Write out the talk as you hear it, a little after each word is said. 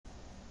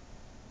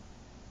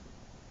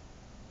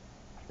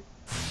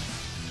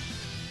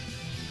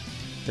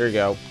There you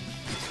go.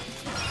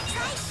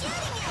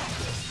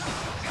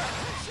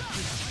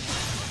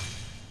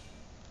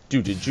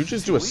 Dude, did you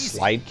just do a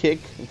slide kick?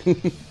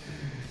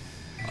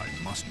 I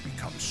must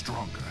become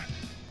stronger.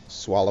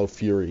 Swallow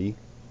Fury.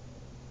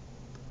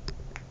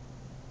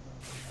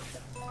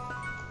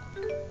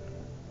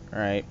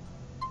 Alright.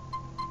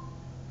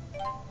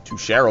 To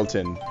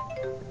Sherrilton.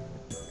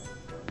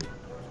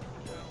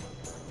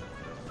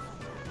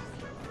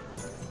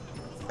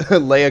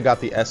 Leia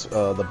got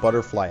the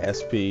butterfly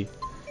SP.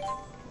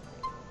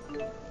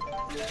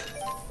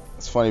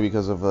 It's funny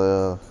because of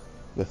the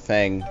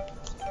thing.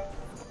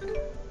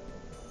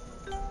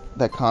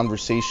 That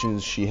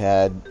conversations she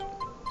had.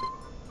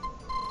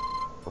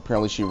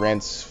 Apparently she ran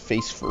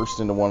face first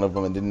into one of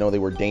them and didn't know they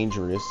were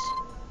dangerous.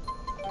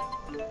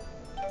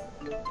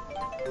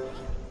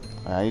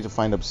 I need to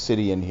find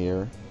obsidian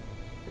here.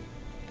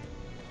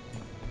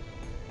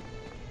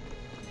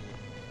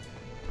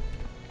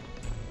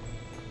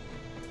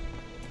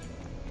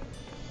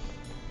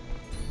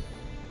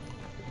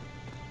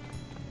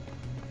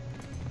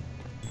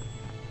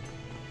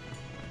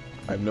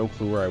 I have no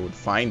clue where I would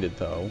find it,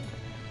 though.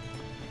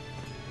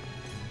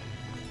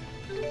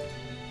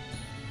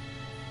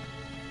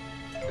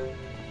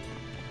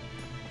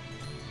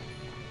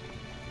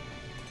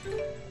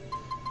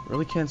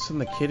 Really can't send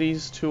the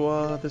kitties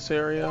to this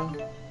area.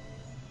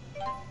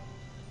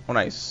 Oh,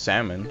 nice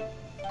salmon. Good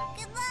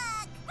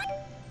luck.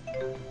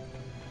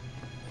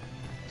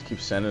 Let's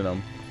keep sending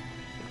them.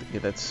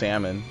 Get that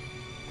salmon.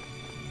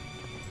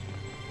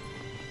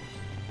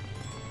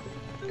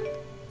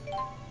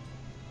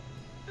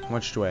 How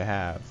much do I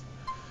have?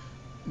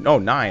 No,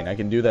 9. I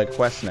can do that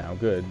quest now.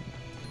 Good.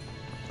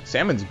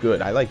 Salmon's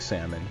good. I like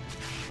salmon.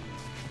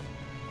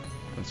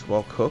 It's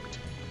well cooked.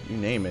 You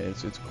name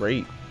it. It's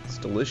great. It's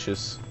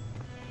delicious.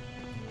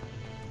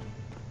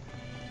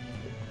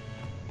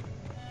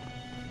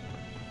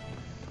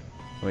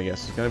 Let me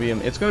guess. It's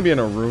gonna be in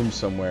a room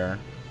somewhere.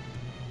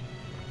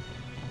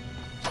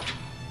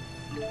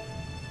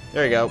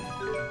 There you go.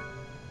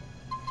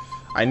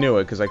 I knew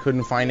it because I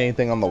couldn't find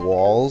anything on the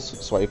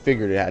walls, so I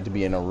figured it had to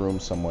be in a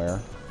room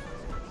somewhere.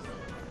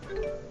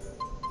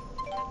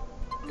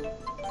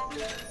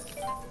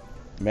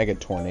 Mega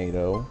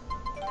tornado.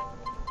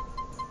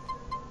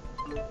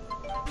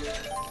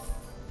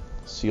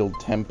 Sealed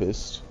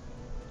Tempest.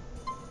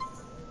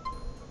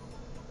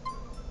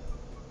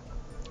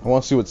 I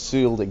want to see what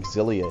Sealed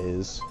Xillia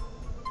is.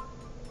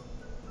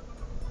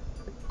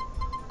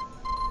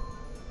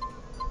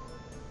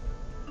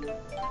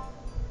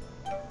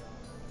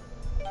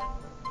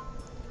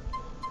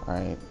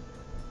 Alright.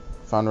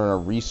 Found her in a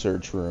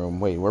research room.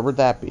 Wait, where would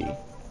that be?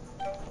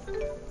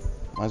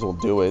 Might as well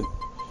do it.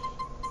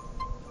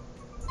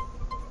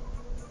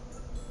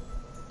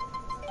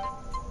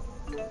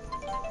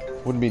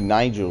 Wouldn't be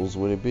Nigel's,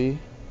 would it be?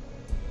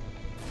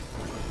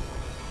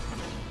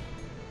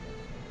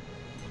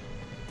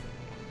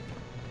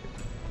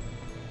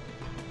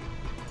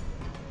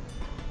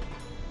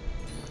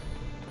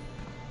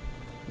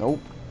 Nope.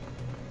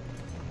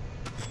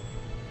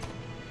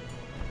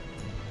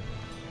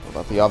 What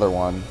about the other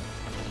one?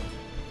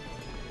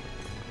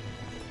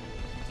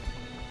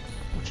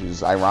 Which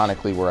is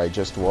ironically where I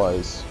just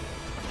was.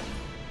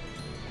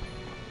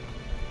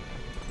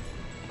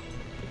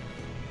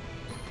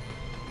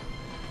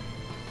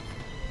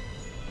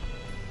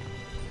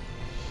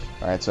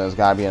 Alright, so it's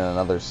gotta be on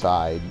another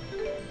side.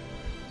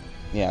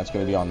 Yeah, it's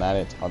gonna be on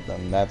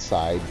that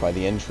side by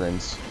the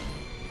entrance.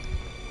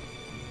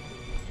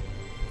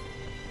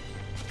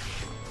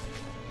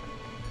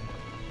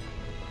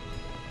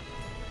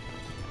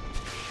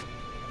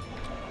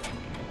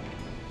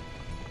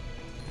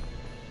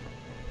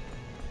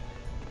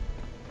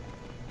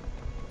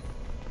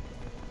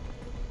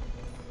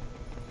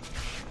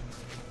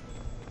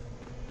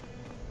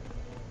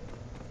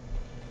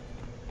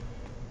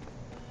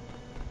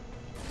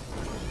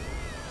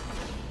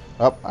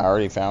 Oh, I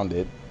already found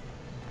it.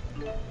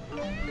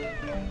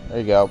 There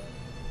you go.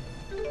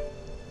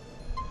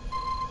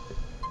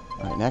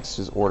 Alright, next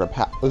is Orta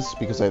Palace,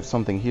 because I have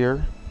something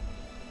here.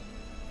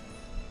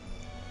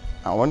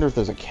 I wonder if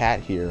there's a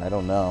cat here. I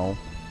don't know.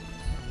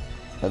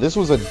 Now, this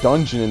was a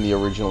dungeon in the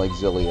original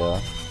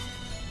Xillia.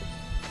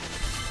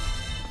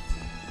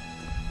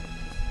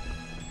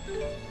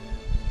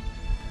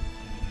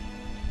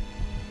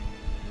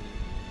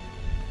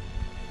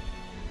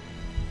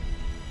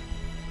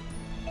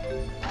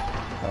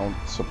 I don't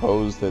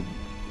suppose that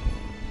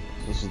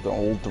this is the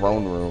old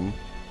throne room.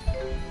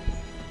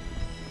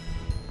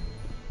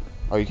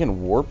 Oh, you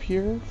can warp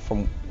here?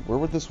 From where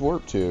would this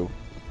warp to?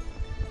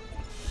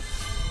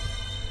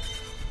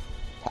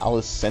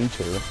 Palace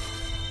Center.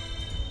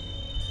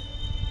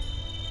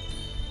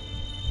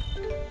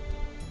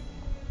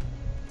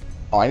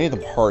 Oh, I need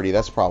the party.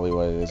 That's probably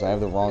what it is. I have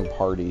the wrong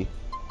party.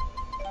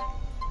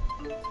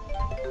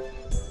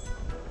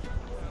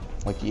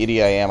 Like the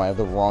idiot I am, I have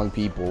the wrong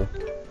people.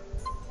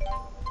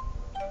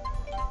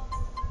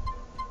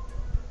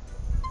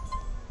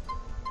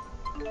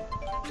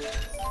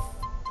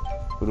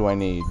 Who do I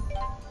need?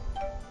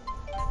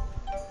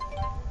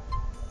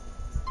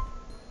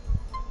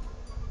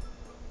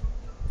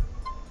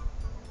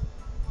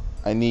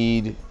 I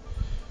need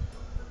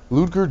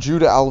Ludger,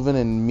 Judah, Alvin,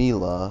 and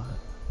Mila.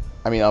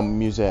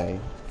 Muse.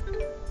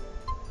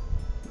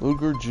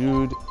 Ludger,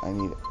 Jude, I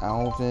need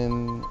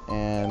Alvin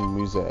and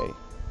Muse.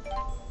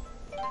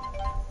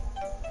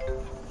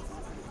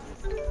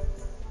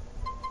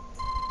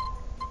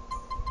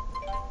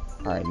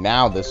 Alright,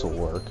 now this will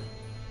work.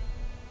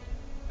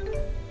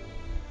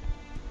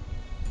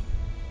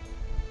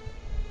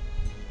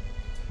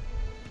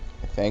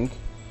 I think.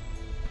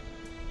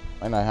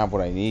 Might not have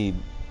what I need.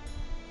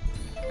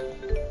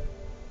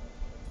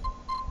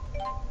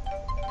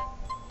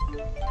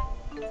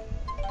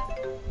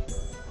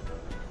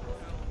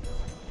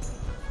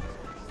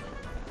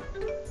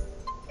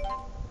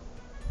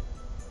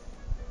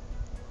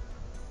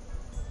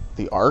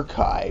 The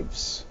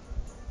archives.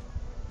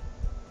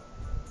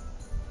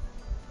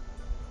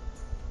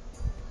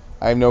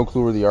 I have no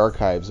clue where the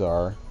archives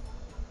are.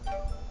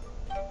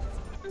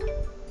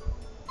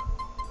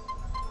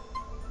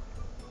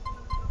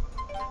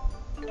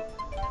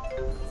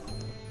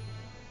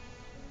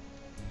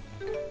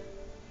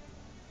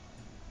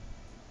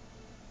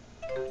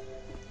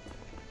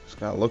 Just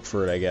gotta look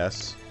for it, I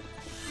guess.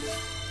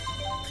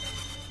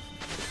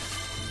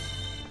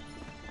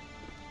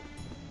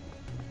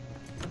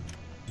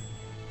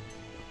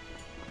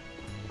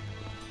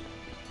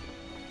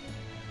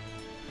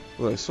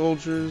 Like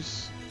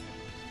soldiers.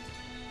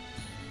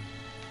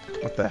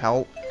 What the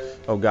hell?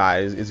 Oh,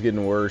 guys, it's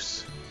getting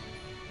worse.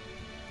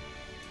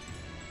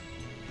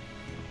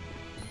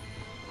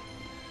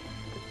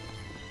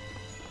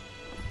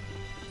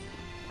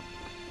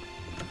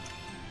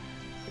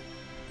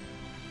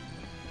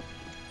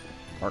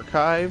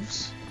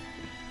 Archives?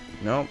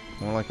 Nope,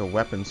 more like a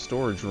weapon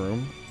storage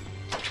room.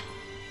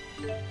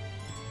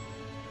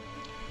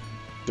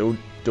 Dota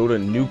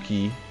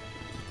Nuki.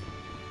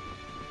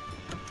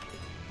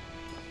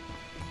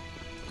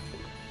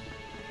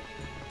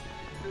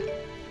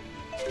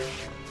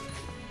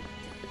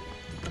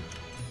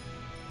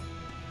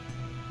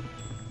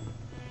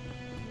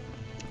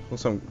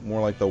 Looks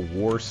more like the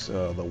war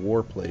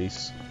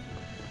place.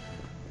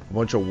 A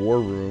bunch of war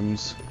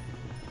rooms.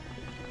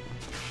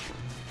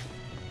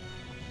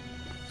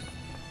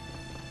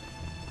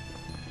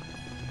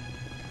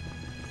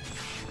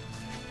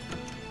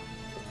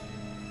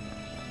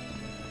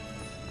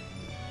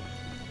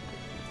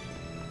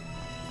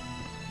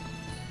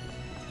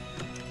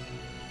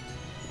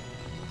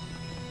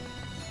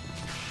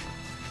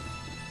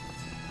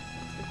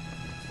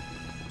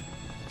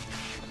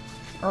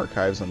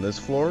 Archives on this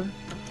floor.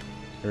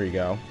 There you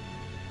go.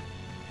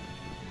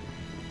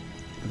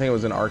 I think it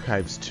was in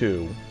Archives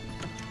 2.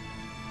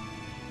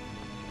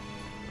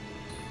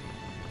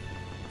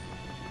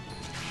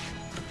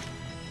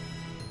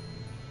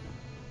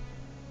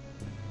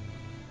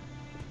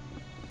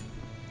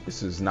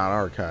 This is not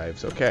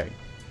Archives. Okay.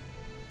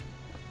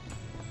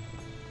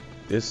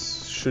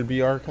 This should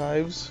be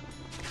Archives.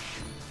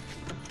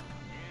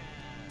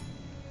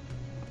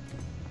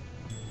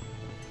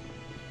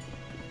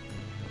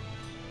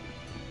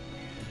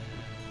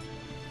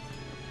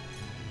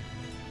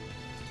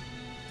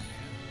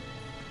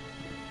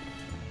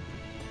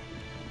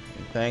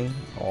 Thing,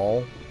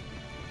 all.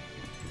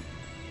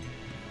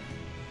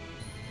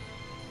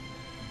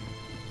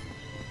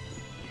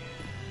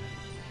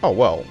 Oh,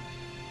 well.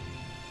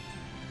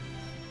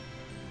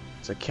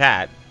 It's a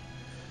cat.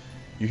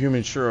 You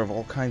humans sure have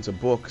all kinds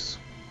of books.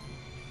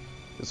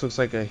 This looks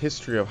like a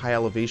history of high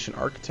elevation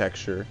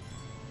architecture.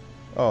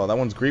 Oh, that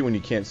one's great when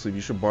you can't sleep.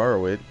 You should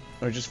borrow it.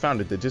 Oh, I just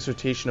found it. The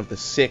Dissertation of the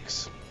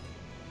Six.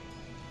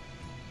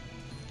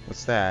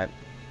 What's that?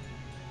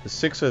 The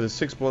Six are the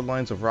six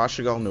bloodlines of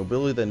Rashigal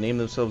nobility that name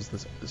themselves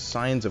the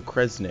Scions of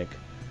Kresnik.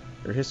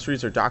 Their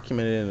histories are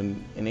documented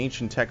in an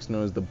ancient text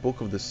known as the Book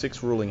of the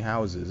Six Ruling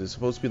Houses. It's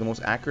supposed to be the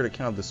most accurate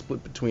account of the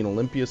split between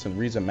Olympias and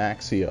Riza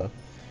Maxia.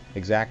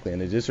 Exactly, and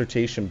the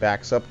dissertation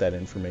backs up that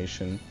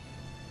information.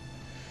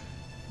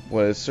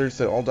 Well, it asserts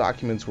that all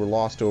documents were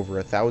lost over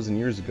 1,000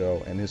 years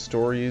ago, and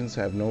historians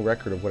have no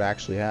record of what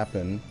actually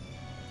happened,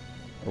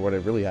 or what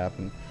had really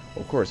happened.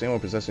 Well, of course,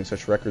 anyone possessing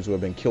such records would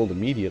have been killed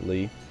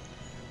immediately.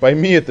 By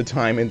me at the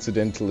time,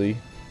 incidentally.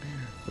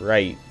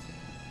 Right.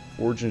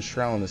 Origen's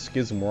Trial and the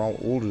Schism were all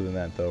older than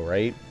that, though,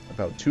 right?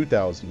 About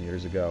 2,000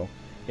 years ago.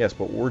 Yes,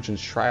 but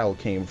Origen's Trial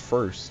came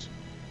first.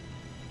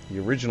 The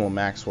original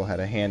Maxwell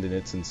had a hand in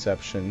its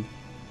inception.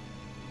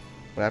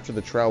 But after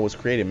the trial was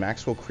created,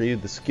 Maxwell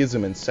created the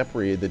Schism and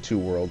separated the two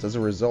worlds. As a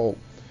result,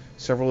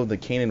 several of the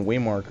Canaan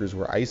waymarkers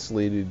were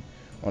isolated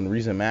on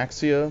Riza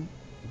Maxia.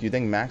 Do you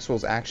think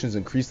Maxwell's actions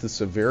increased the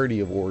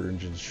severity of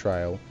Origen's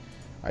Trial?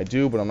 I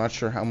do, but I'm not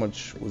sure how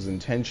much was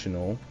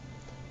intentional.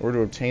 In order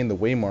to obtain the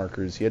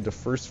waymarkers, he had to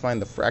first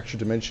find the fractured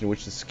dimension in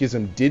which the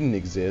schism didn't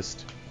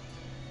exist.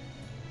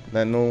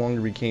 That no longer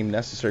became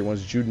necessary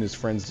once Jude and his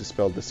friends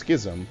dispelled the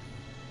schism.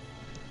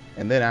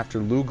 And then after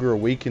Luger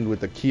awakened with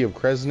the key of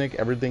Kresnik,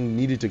 everything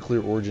needed to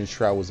clear Origen's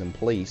Trial was in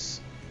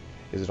place.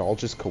 Is it all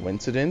just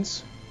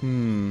coincidence?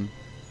 Hang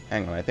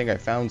on, I think I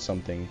found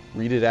something.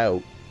 Read it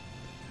out.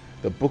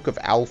 The Book of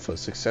Alpha,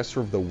 successor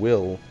of the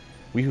Will.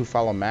 We who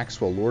follow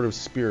Maxwell, Lord of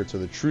Spirits, are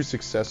the true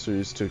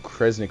successors to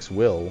Kresnik's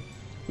will.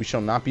 We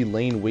shall not be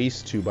lain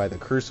waste to by the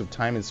curse of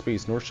time and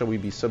space, nor shall we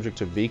be subject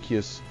to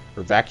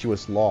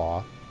vacuous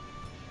law.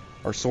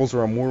 Our souls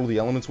are immortal, the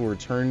elements will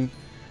return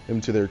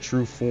them to their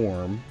true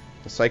form.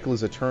 The cycle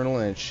is eternal,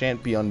 and it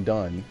shan't be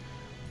undone.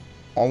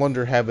 All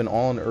under heaven,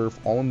 all on earth,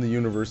 all in the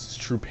universe is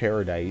true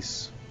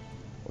paradise.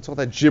 What's all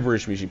that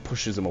gibberish when she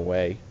pushes him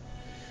away?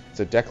 It's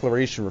a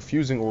declaration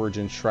refusing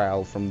Origin's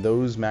trial from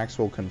those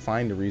Maxwell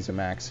confined to Riza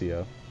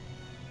Maxia.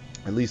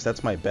 At least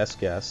that's my best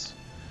guess.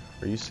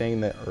 Are you saying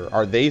that, or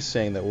are they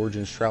saying that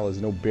Origin's trial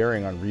has no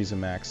bearing on Riza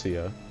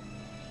Maxia?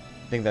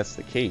 I think that's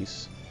the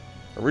case.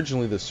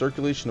 Originally, the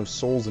circulation of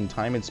souls in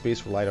time and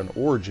space relied on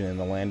Origin in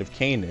the land of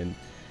Canaan,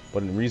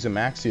 but in Riza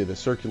Maxia, the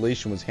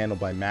circulation was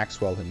handled by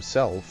Maxwell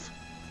himself.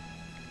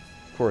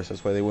 Of course,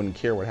 that's why they wouldn't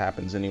care what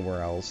happens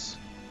anywhere else.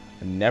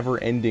 A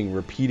never-ending,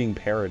 repeating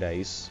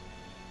paradise.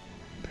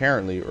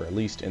 Apparently, or at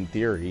least in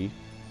theory.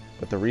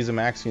 But the Riza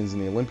Maxians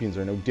and the Olympians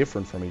are no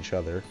different from each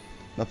other.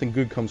 Nothing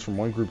good comes from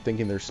one group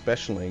thinking they're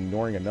special and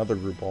ignoring another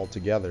group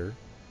altogether.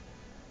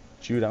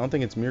 Jude, I don't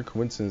think it's mere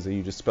coincidence that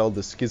you dispelled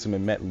the schism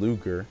and met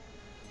Luger.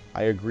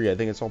 I agree. I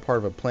think it's all part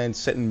of a plan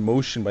set in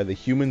motion by the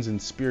humans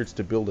and spirits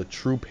to build a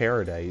true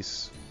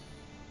paradise.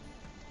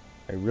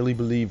 I really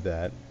believe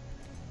that.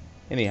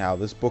 Anyhow,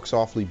 this book's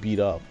awfully beat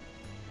up.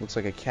 Looks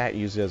like a cat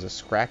used it as a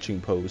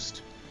scratching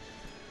post.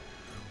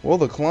 Well,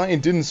 the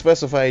client didn't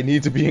specify it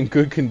needed to be in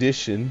good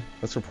condition.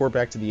 Let's report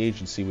back to the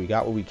agency. We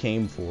got what we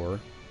came for.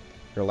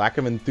 Your lack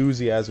of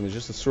enthusiasm is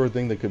just the sort of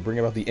thing that could bring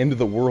about the end of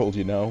the world,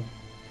 you know?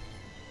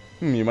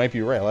 You might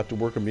be right. I'll have to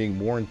work on being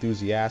more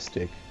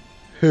enthusiastic.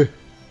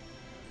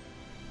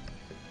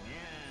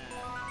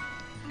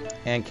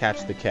 And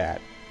catch the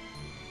cat.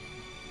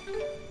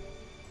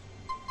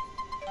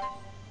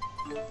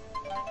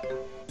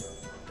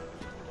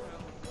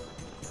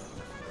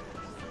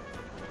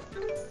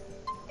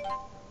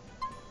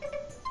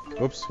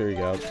 Whoops, here we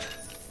go.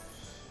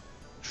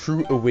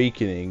 True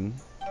Awakening.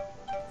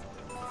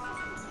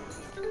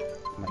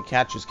 My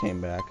cat just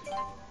came back.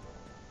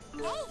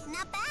 Hey,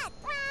 not bad.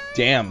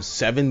 Damn,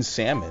 7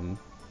 salmon.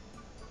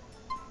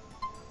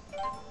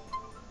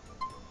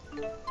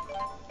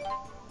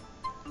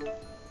 How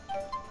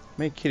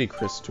many kitty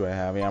crisps do I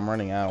have? Yeah, I'm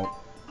running out.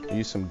 I'll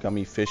use some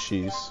gummy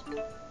fishies.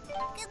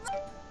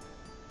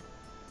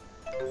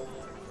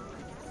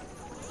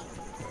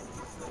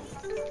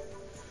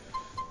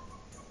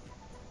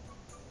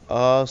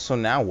 So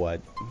now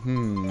what?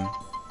 Do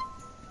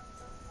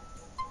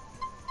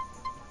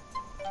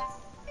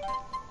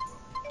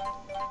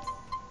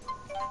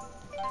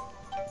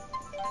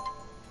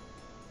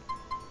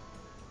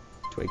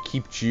I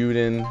keep Jude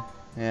in?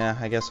 Yeah,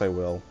 I guess I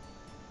will.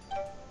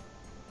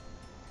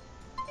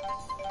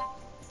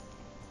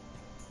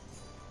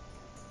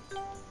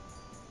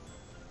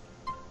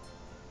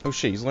 Oh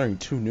shit, he's learning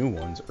 2 new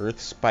ones.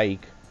 Earth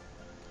Spike.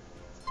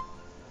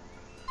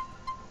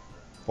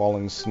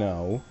 Falling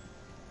Snow.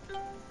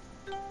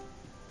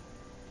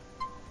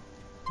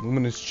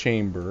 Luminous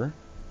Chamber.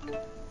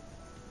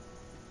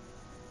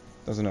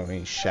 Doesn't know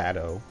any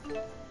Shadow.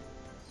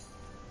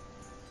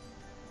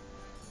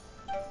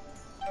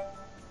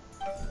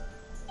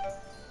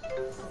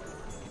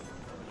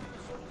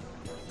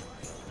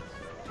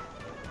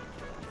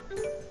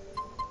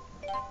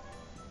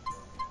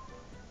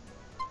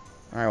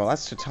 Alright, well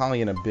that's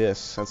Tatalian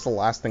Abyss. That's the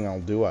last thing I'll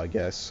do, I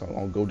guess.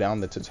 I'll go down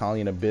the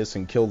Tatalian Abyss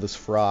and kill this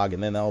frog,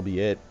 and then that'll be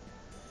it.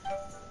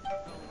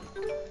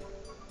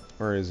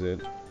 Where is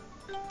it?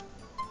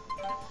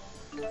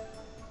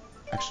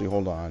 Actually,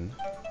 hold on.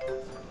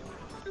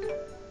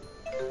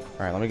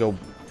 Alright, let me go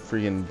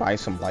freaking buy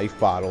some life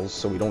bottles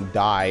so we don't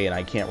die and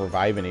I can't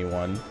revive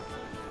anyone.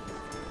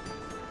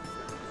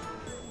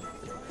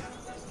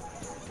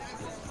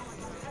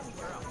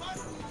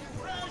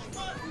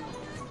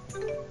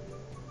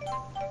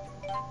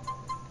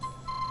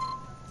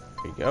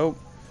 There you go.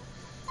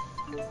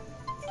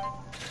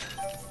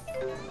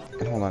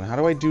 And hold on, how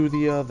do I do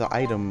the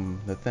item,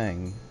 the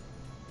thing?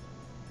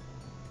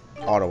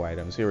 Auto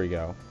items, here we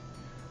go.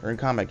 During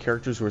combat,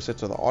 characters who are set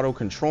to the auto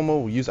control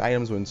mode will use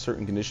items when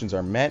certain conditions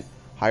are met.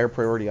 Higher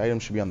priority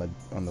items should be on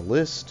the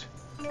list.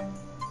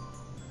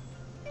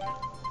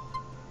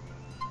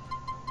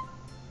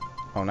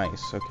 Oh,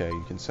 nice. Okay,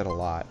 you can set a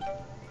lot.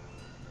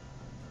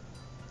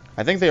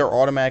 I think they are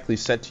automatically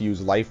set to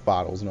use life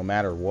bottles no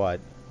matter what.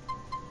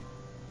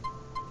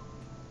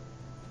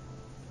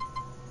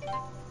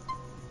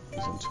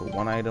 Use until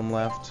 1 item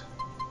left.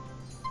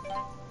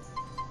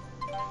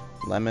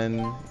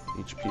 Lemon.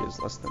 HP is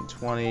less than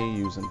 20.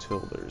 Use until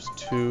there's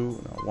 2.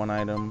 No, 1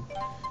 item.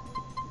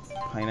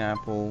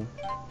 Pineapple.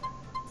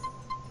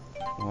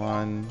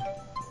 1.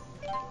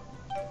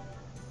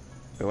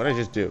 Wait, what did I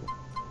just do?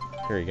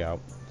 Here you go.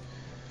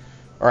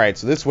 Alright,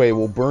 so this way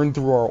we'll burn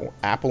through our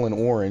apple and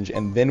orange,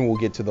 and then we'll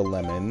get to the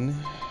lemon.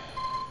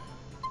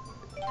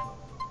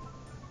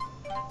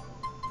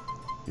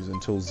 Use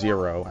until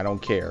 0. I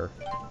don't care.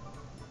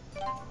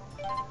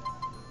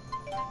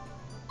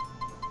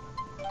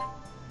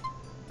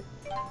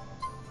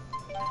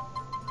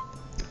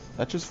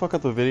 That just fuck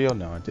up the video?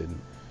 No, it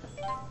didn't.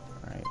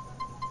 Alright.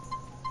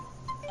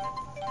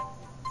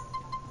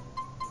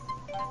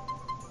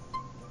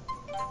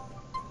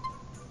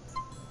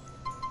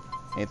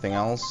 Anything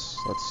else?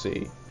 Let's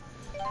see.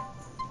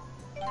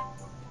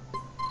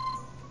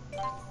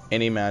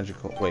 Any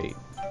magical... Wait.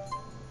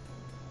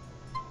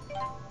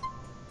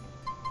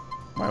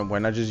 Why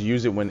not just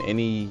use it when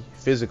any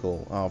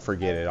physical... Oh,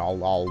 forget it.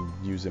 I'll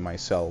use it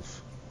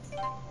myself.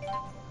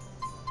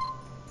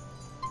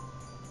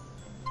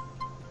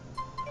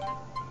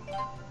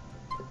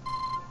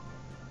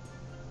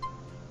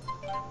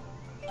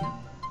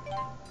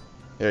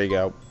 There you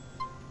go.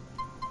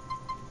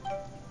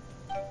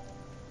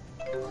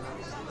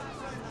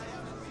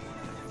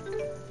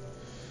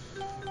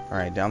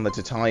 Alright, down the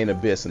Italian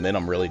abyss, and then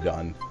I'm really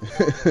done.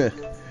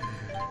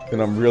 Then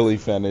I'm really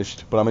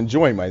finished. But I'm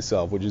enjoying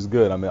myself, which is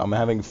good. I'm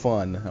having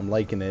fun. I'm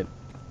liking it.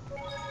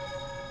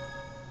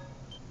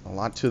 A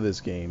lot to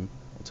this game.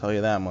 I'll tell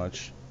you that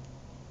much.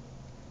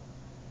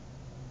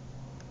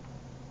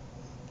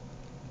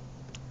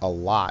 A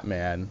lot,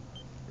 man.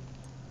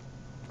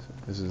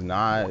 This is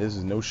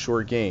no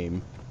short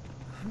game.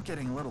 I'm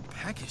getting a little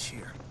peckish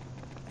here.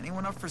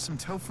 Anyone up for some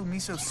tofu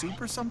miso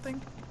soup or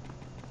something?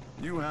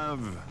 You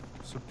have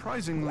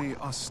surprisingly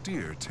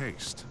austere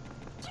taste.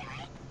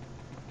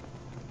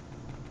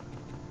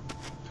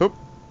 Oop.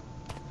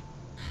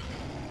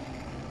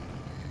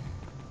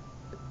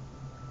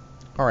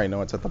 Alright,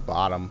 no, it's at the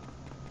bottom.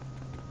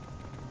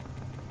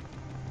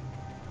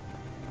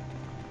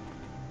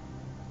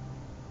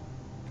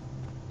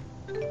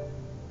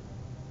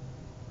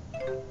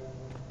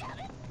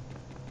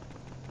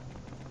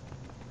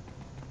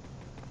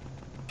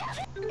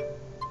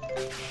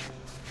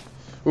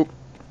 Oop,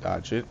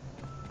 dodge it.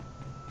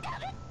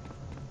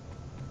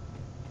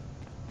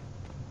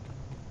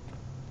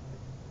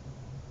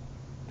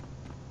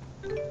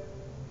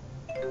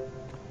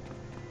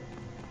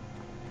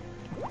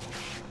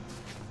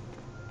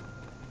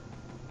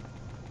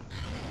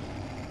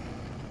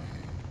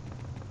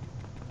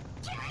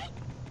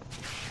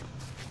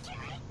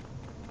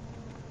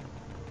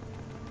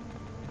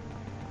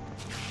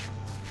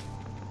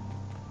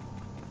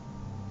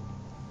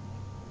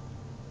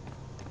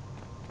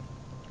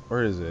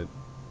 Where is it?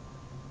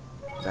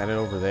 Is that it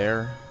over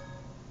there?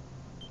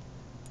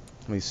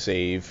 Let me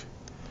save.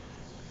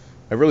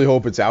 I really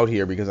hope it's out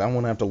here because I don't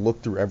want to have to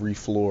look through every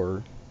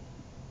floor.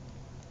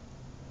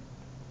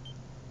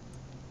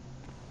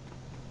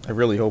 I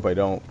really hope I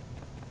don't.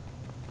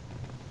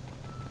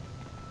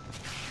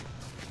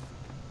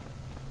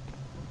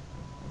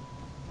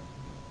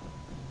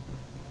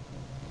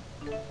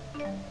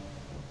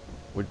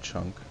 Wood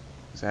chunk.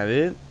 Is that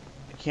it?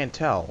 I can't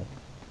tell.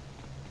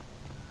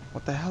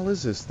 What the hell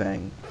is this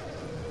thing?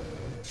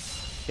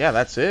 Yeah,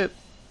 that's it.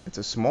 It's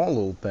a small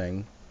little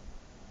thing.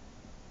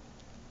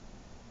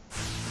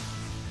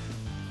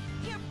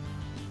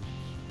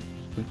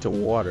 Into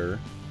water.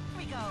 Here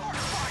we go.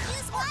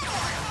 Use water,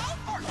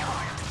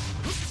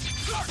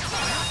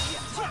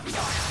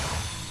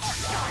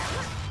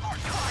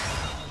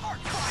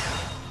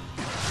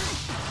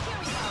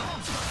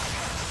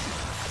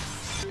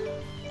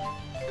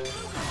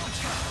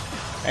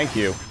 Thank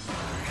you.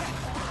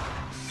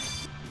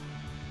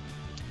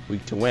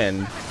 Weak to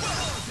wind.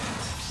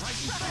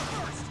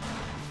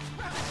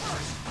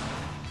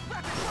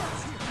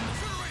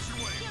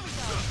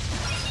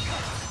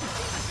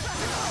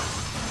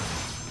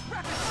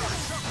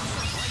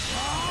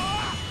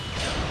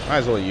 Might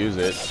as well use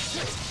it.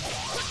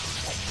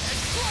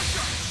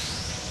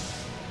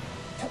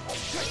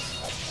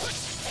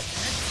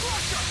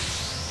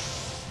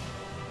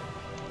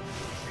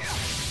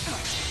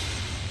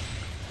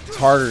 It's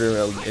harder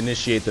to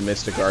initiate the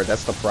Mystic Art,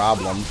 that's the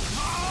problem.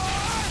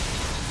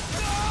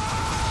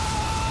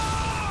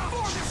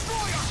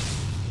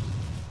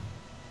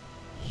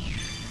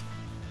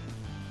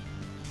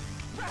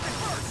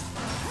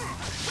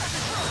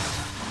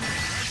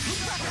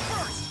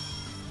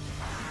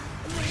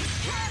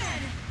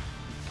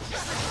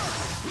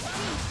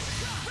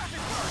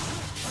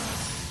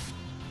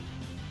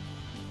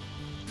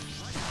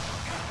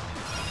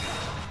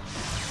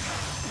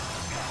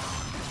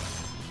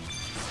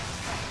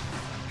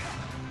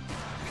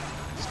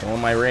 Still in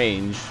my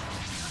range,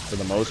 for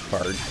the most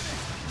part.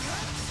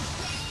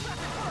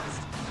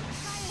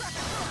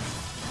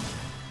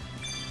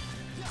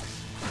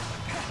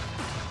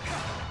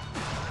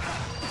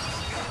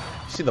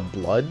 See the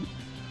blood?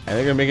 I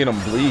think I'm making him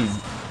bleed.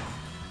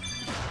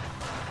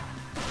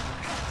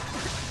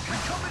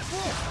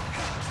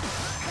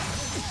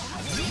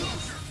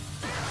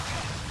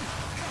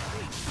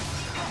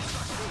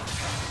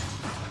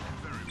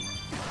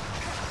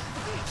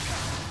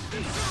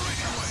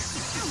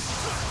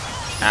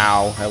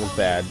 Ow, that was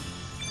bad.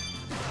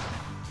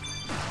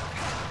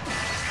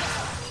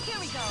 Here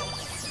we go.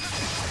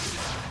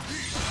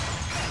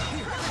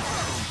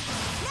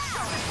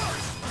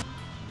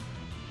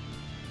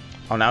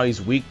 Oh, now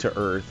he's weak to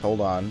earth. Hold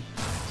on.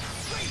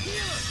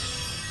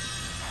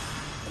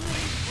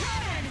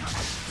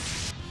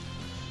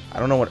 I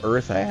don't know what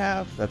earth I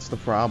have. That's the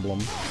problem.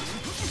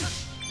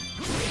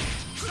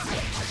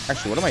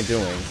 Actually, what am I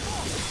doing?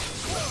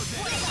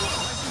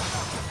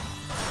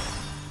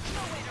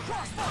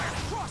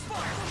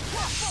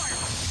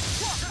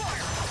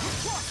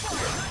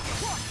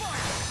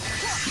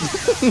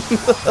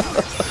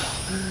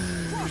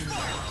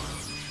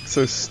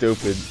 So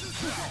stupid.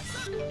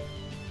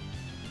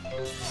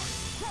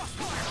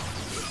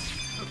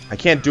 I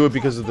can't do it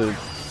because of the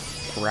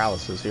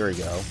paralysis. Here we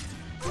go.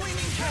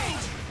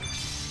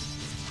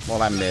 Well,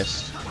 that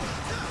missed.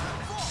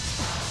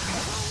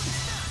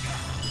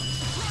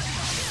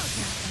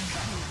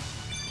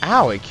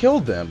 Ow, it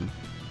killed them.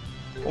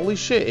 Holy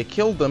shit, it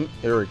killed them.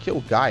 Or it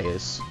killed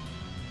Gaius.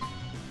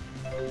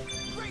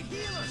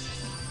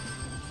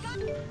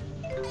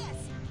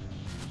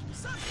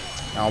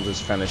 I'll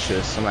just finish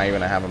this. I'm not even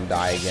gonna have him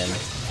die again.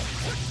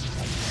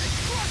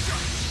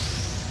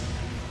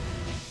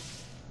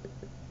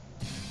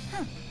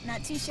 Huh,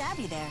 not too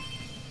shabby there.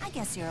 I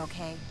guess you're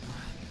okay.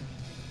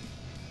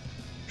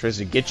 Tries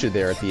to get you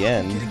there at the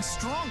end. Getting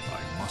strong.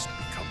 I must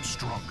become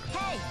stronger.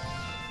 Hey!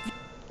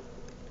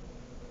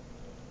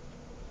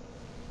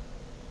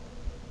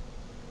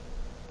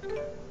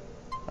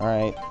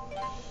 Alright.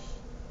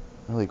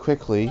 Really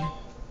quickly.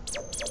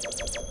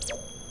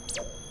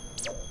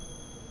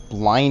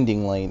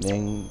 Blinding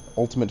lightning.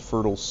 Ultimate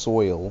fertile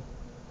soil.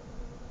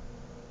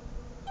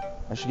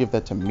 I should give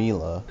that to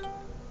Mila.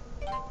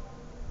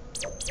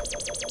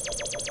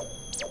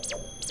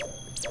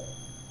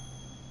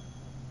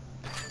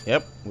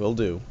 Yep, will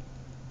do.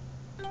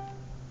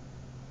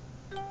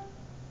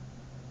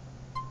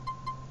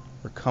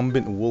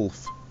 Recumbent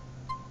wolf.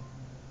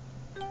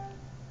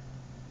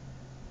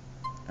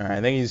 Alright,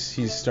 I think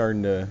he's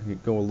starting to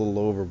go a little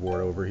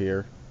overboard over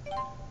here.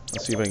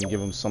 Let's see if I can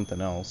give him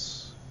something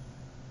else.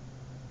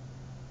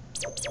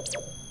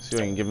 See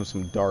if I can give him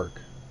some dark.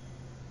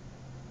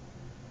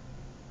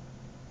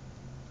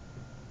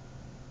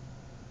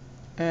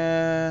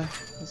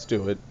 Let's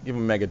do it. Give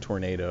him Mega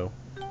Tornado.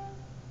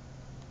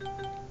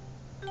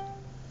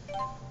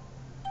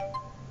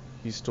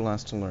 He still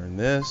has to learn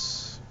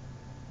this.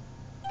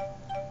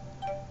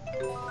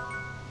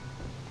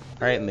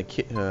 Alright, and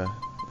the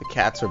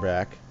cats are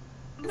back.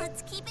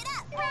 Let's keep it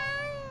up!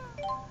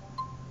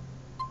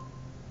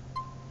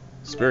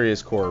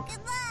 Spurious Corp. Good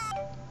luck!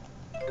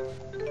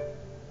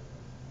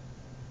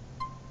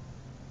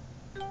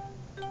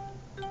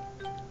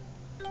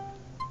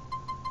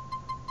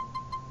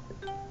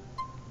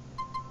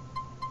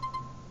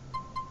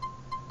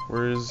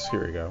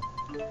 Here we go.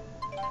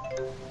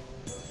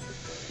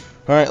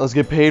 Alright, let's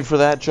get paid for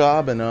that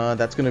job, and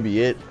that's gonna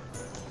be it.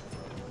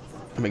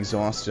 I'm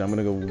exhausted. I'm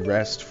gonna go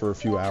rest for a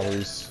few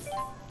hours.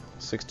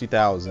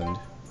 60,000. I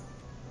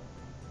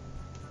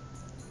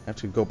have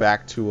to go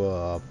back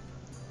to,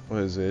 what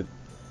is it?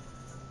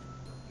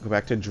 Go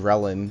back to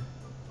Drellin.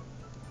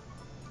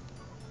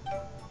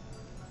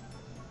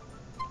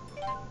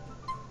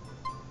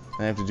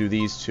 I have to do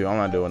these two. I'm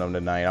not doing them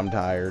tonight. I'm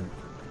tired.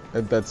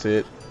 That's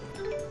it.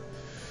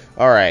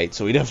 Alright,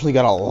 so we definitely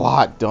got a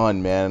lot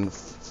done, man.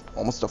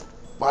 Almost a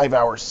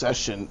 5-hour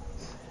session.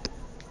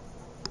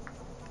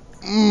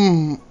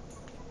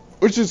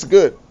 Which is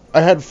good.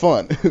 I had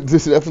fun.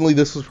 This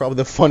was probably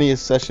the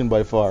funniest session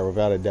by far,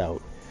 without a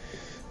doubt.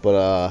 But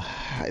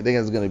I think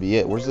that's gonna be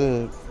it. Where's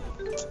the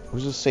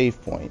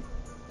save point?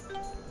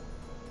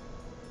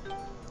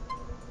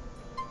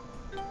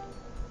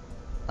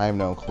 I have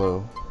no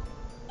clue.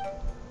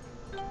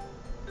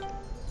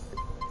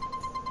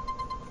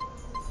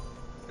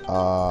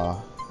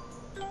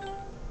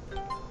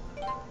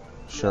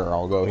 Sure,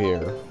 I'll go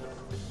here.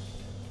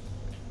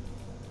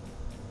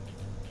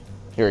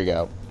 Here we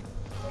go.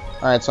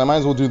 Alright, so I might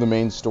as well do the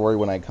main story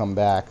when I come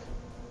back.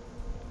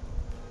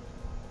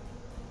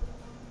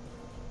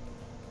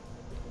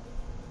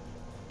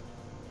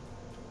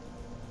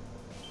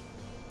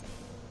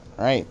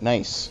 Alright,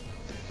 nice.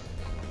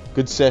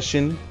 Good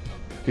session.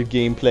 Good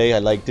gameplay. I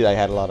liked it. I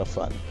had a lot of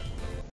fun.